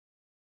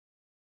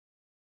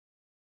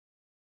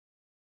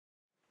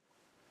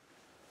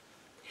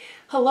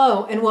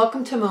Hello and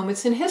welcome to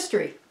Moments in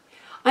History.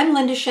 I'm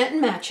Linda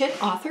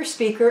Shenton-Matchett, author,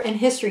 speaker, and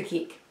history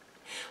geek.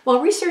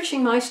 While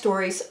researching my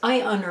stories,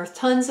 I unearth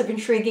tons of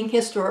intriguing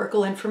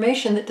historical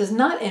information that does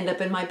not end up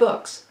in my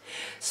books.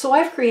 So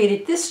I've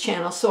created this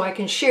channel so I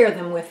can share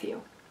them with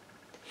you.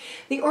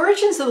 The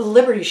origins of the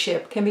Liberty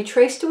ship can be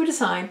traced to a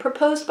design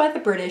proposed by the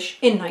British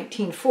in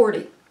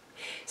 1940.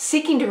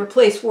 Seeking to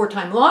replace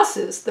wartime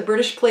losses, the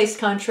British placed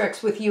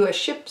contracts with U.S.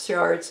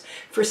 shipyards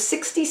for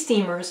 60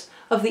 steamers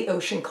of the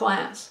Ocean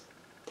class.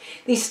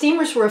 These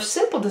steamers were of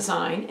simple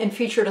design and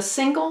featured a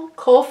single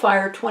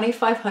coal-fired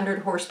 2,500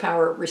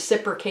 horsepower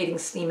reciprocating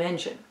steam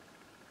engine.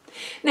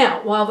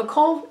 Now, while the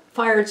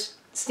coal-fired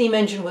steam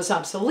engine was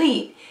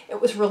obsolete, it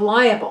was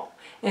reliable,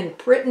 and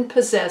Britain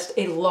possessed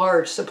a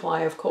large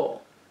supply of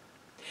coal.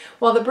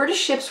 While the British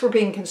ships were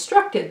being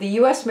constructed, the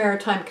U.S.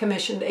 Maritime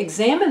Commission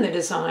examined the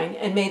design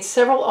and made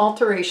several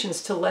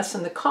alterations to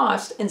lessen the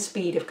cost and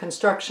speed of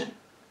construction.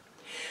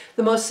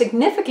 The most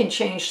significant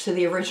change to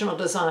the original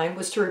design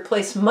was to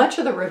replace much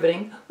of the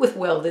riveting with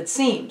welded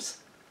seams.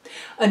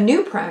 A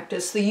new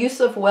practice, the use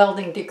of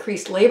welding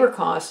decreased labor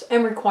costs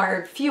and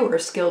required fewer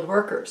skilled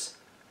workers.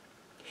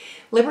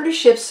 Liberty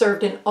ships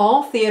served in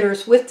all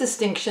theaters with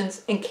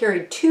distinctions and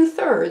carried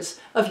 2/3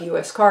 of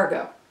U.S.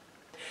 cargo.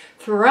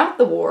 Throughout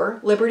the war,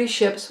 Liberty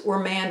ships were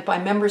manned by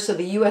members of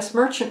the U.S.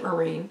 Merchant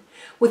Marine,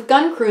 with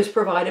gun crews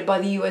provided by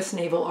the U.S.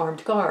 Naval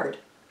Armed Guard.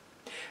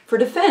 For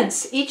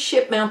defense, each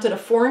ship mounted a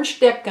 4-inch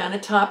deck gun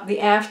atop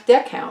the aft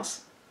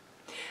deckhouse.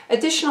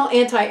 Additional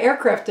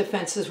anti-aircraft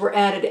defenses were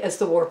added as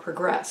the war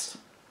progressed.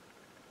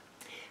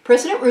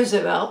 President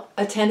Roosevelt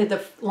attended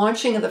the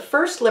launching of the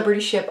first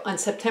Liberty ship on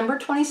September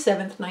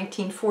 27,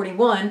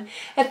 1941,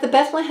 at the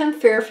Bethlehem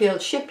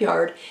Fairfield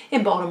Shipyard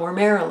in Baltimore,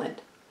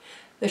 Maryland.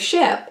 The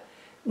ship,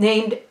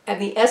 named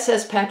the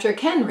SS Patrick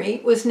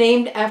Henry, was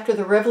named after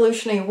the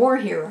Revolutionary War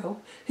hero,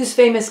 whose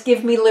famous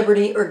 "Give me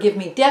liberty or give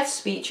me death"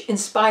 speech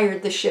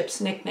inspired the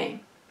ship's nickname.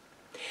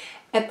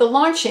 At the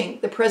launching,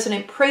 the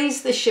president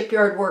praised the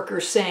shipyard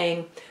workers,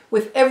 saying,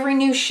 "With every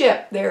new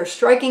ship, they are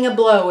striking a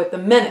blow at the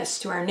menace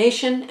to our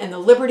nation and the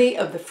liberty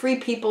of the free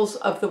peoples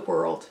of the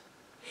world."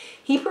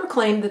 He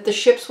proclaimed that the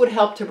ships would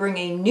help to bring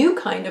a new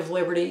kind of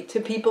liberty to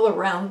people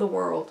around the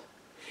world.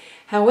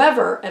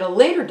 However, at a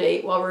later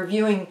date, while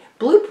reviewing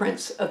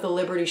blueprints of the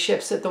Liberty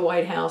ships at the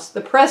White House, the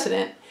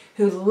president,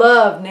 who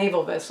loved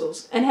naval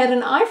vessels and had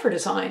an eye for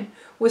design,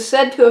 was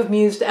said to have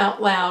mused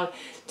out loud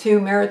to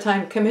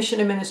Maritime Commission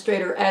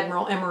Administrator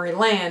Admiral Emory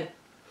Land,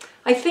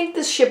 "I think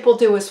this ship will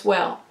do us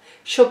well.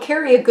 She'll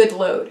carry a good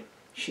load.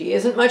 She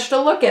isn't much to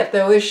look at,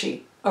 though, is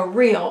she? A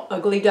real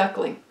ugly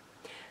duckling."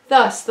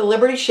 Thus, the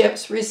Liberty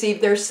ships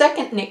received their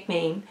second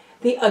nickname,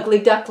 the Ugly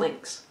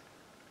Ducklings.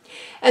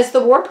 As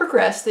the war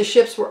progressed, the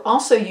ships were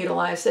also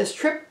utilized as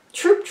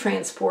troop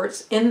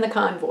transports in the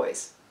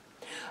convoys.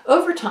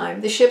 Over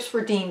time, the ships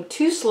were deemed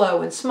too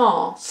slow and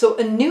small, so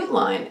a new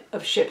line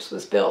of ships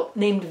was built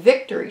named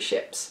Victory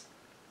ships.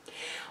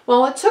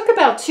 While it took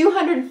about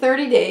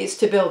 230 days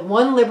to build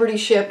one Liberty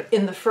ship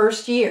in the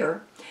first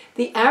year,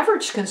 the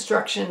average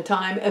construction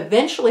time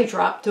eventually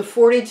dropped to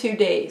 42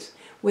 days,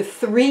 with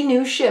 3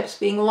 new ships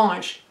being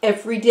launched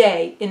every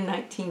day in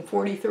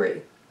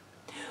 1943.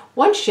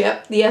 One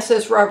ship, the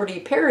SS Robert E.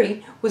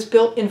 Peary, was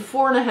built in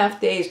 4.5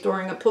 days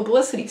during a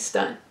publicity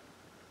stunt.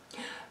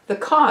 The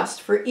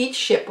cost for each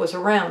ship was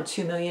around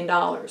 $2 million.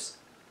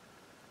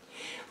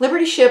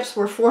 Liberty ships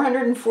were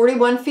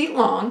 441 feet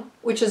long,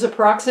 which is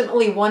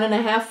approximately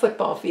 1.5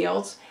 football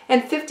fields,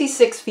 and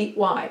 56 feet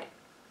wide.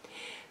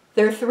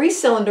 Their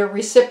 3-cylinder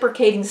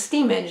reciprocating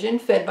steam engine,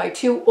 fed by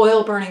 2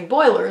 oil-burning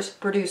boilers,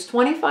 produced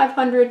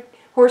 2,500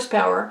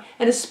 horsepower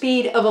and a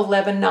speed of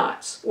 11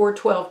 knots, or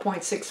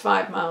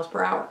 12.65 miles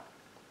per hour.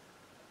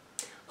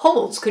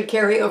 Holds could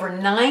carry over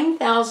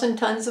 9,000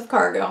 tons of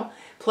cargo,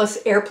 plus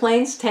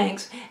airplanes,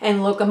 tanks,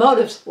 and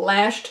locomotives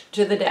lashed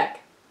to the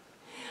deck.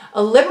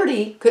 A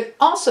Liberty could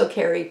also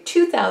carry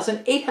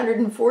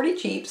 2,840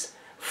 jeeps,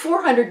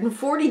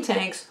 440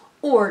 tanks,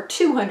 or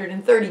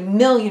 230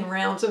 million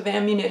rounds of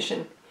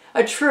ammunition.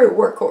 A true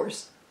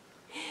workhorse.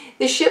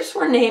 The ships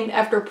were named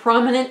after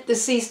prominent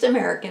deceased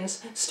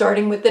Americans,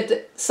 starting with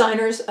the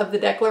signers of the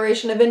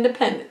Declaration of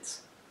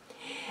Independence.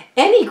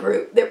 Any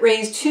group that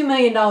raised $2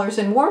 million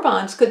in war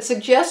bonds could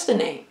suggest a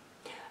name.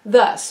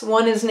 Thus,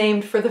 one is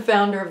named for the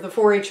founder of the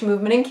 4-H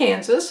movement in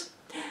Kansas,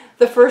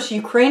 the first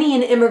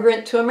Ukrainian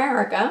immigrant to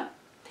America,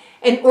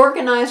 an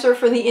organizer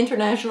for the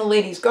International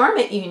Ladies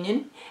Garment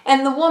Union,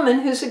 and the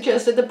woman who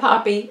suggested the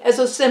poppy as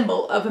a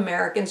symbol of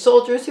American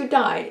soldiers who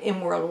died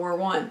in World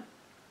War I.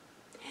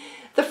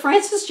 The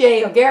Francis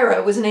J.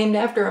 O'Gara was named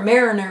after a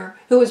mariner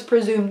who was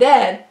presumed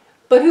dead,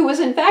 but who was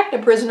in fact a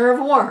prisoner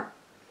of war.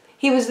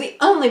 He was the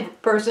only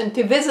person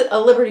to visit a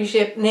Liberty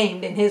ship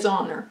named in his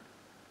honor.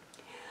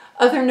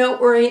 Other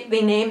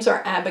noteworthy names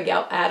are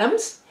Abigail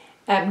Adams,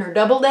 Abner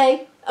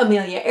Doubleday,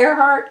 Amelia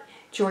Earhart,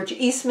 George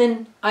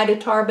Eastman, Ida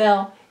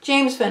Tarbell,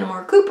 James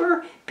Fenimore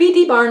Cooper,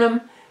 P.T.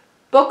 Barnum,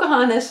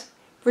 Pocahontas,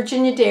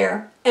 Virginia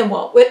Dare, and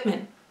Walt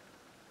Whitman.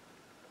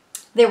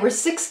 There were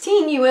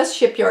 16 U.S.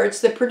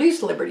 shipyards that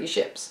produced Liberty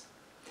ships.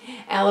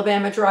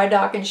 Alabama Dry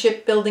Dock and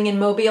Shipbuilding in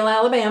Mobile,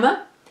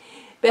 Alabama,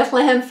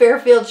 Bethlehem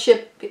Fairfield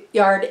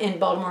Shipyard in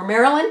Baltimore,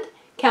 Maryland,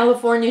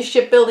 California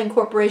Shipbuilding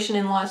Corporation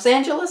in Los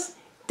Angeles,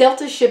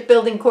 Delta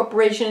Shipbuilding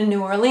Corporation in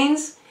New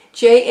Orleans,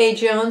 J.A.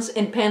 Jones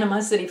in Panama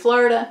City,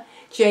 Florida,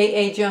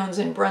 J.A. Jones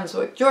in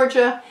Brunswick,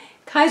 Georgia,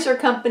 Kaiser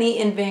Company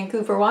in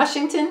Vancouver,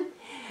 Washington,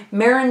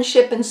 Marin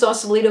Ship in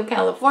Sausalito,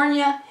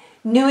 California,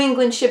 New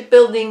England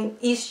Shipbuilding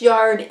East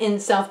Yard in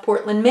South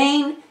Portland,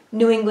 Maine,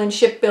 New England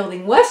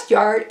Shipbuilding West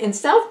Yard in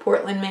South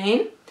Portland,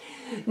 Maine,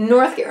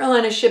 North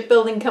Carolina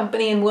Shipbuilding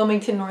Company in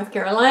Wilmington, North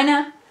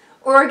Carolina,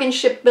 Oregon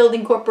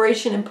Shipbuilding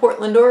Corporation in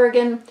Portland,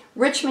 Oregon,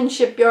 Richmond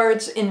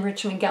Shipyards in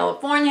Richmond,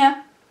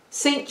 California,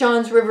 St.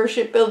 John's River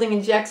Shipbuilding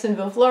in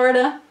Jacksonville,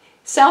 Florida,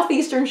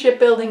 Southeastern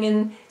Shipbuilding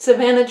in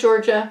Savannah,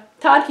 Georgia,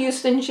 Todd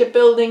Houston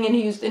Shipbuilding in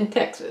Houston,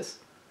 Texas.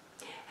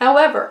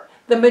 However,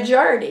 the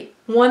majority,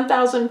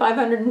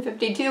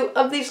 1,552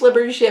 of these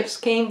Liberty ships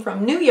came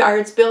from new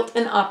yards built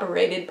and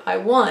operated by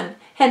one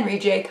Henry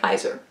J.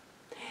 Kaiser.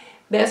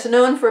 Best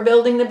known for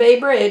building the Bay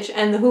Bridge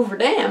and the Hoover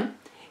Dam,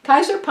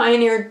 Kaiser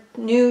pioneered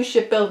new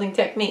shipbuilding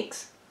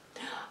techniques.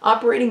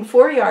 Operating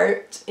 4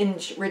 yards in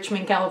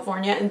Richmond,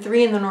 California, and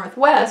 3 in the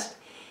Northwest,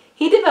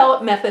 he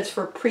developed methods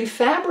for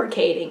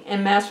prefabricating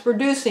and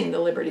mass-producing the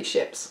Liberty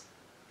ships.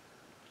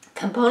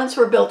 Components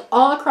were built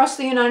all across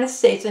the United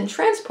States and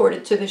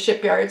transported to the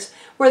shipyards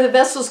where the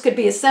vessels could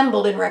be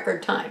assembled in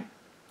record time.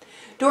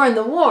 During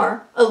the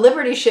war, a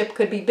Liberty ship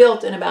could be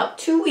built in about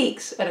 2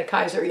 weeks at a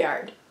Kaiser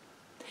yard.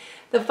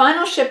 The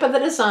final ship of the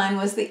design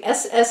was the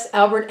SS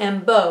Albert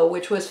M. Bow,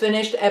 which was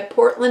finished at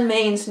Portland,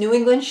 Maine's New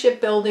England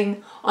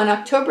Shipbuilding on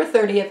October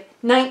 30th,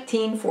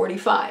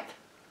 1945.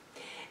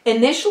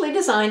 Initially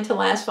designed to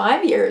last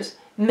 5 years,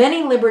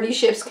 many Liberty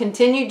ships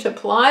continued to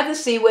ply the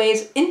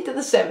seaways into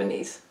the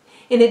 70s.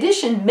 In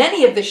addition,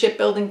 many of the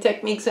shipbuilding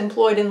techniques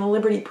employed in the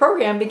Liberty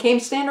program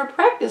became standard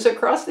practice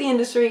across the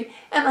industry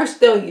and are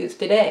still used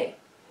today.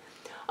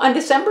 On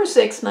December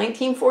 6,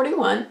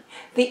 1941,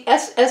 the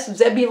SS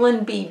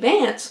Zebulon B.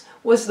 Vance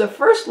was the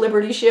first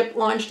Liberty ship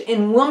launched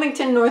in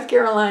Wilmington, North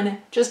Carolina,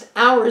 just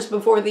hours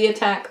before the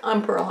attack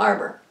on Pearl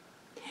Harbor.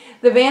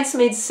 The Vance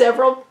made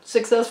several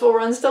successful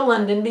runs to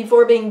London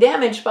before being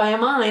damaged by a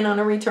mine on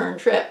a return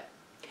trip.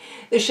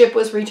 The ship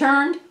was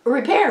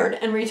repaired,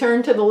 and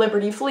returned to the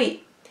Liberty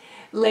fleet.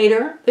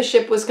 Later, the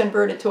ship was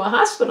converted to a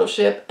hospital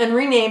ship and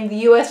renamed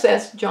the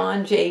USS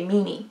John J.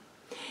 Meany.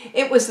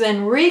 It was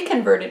then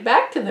reconverted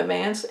back to the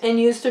Vance and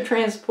used to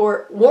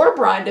transport war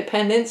bride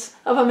dependents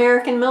of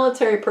American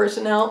military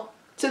personnel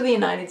to the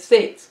United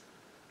States.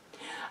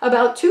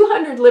 About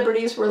 200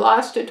 Liberties were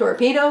lost to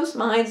torpedoes,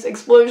 mines,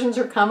 explosions,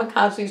 or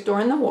kamikazes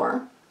during the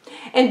war,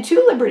 and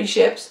 2 Liberty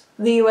ships,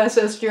 the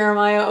USS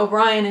Jeremiah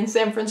O'Brien in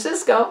San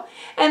Francisco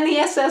and the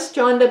SS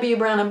John W.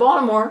 Brown in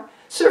Baltimore,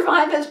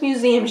 survive as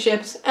museum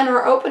ships and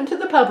are open to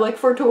the public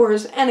for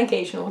tours and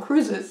occasional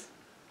cruises.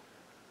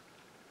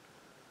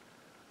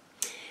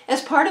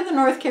 As part of the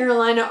North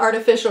Carolina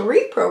Artificial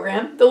Reef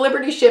Program, the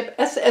Liberty ship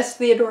SS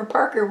Theodore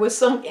Parker was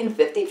sunk in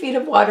 50 feet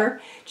of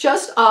water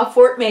just off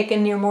Fort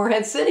Macon near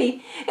Morehead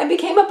City and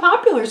became a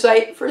popular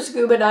site for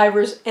scuba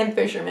divers and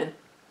fishermen.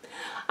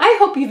 I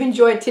hope you've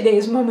enjoyed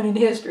today's moment in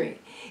history.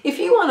 If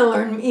you want to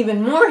learn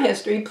even more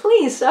history,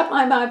 please stop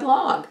by my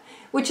blog,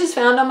 which is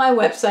found on my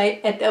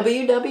website at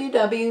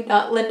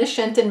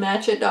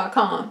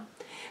www.lindashentonmatchett.com.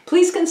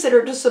 Please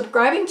consider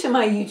subscribing to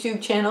my YouTube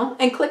channel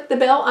and click the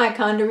bell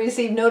icon to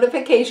receive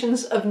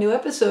notifications of new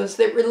episodes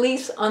that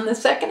release on the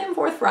 2nd and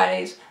 4th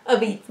Fridays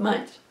of each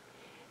month.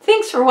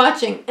 Thanks for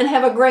watching and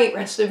have a great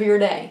rest of your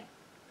day.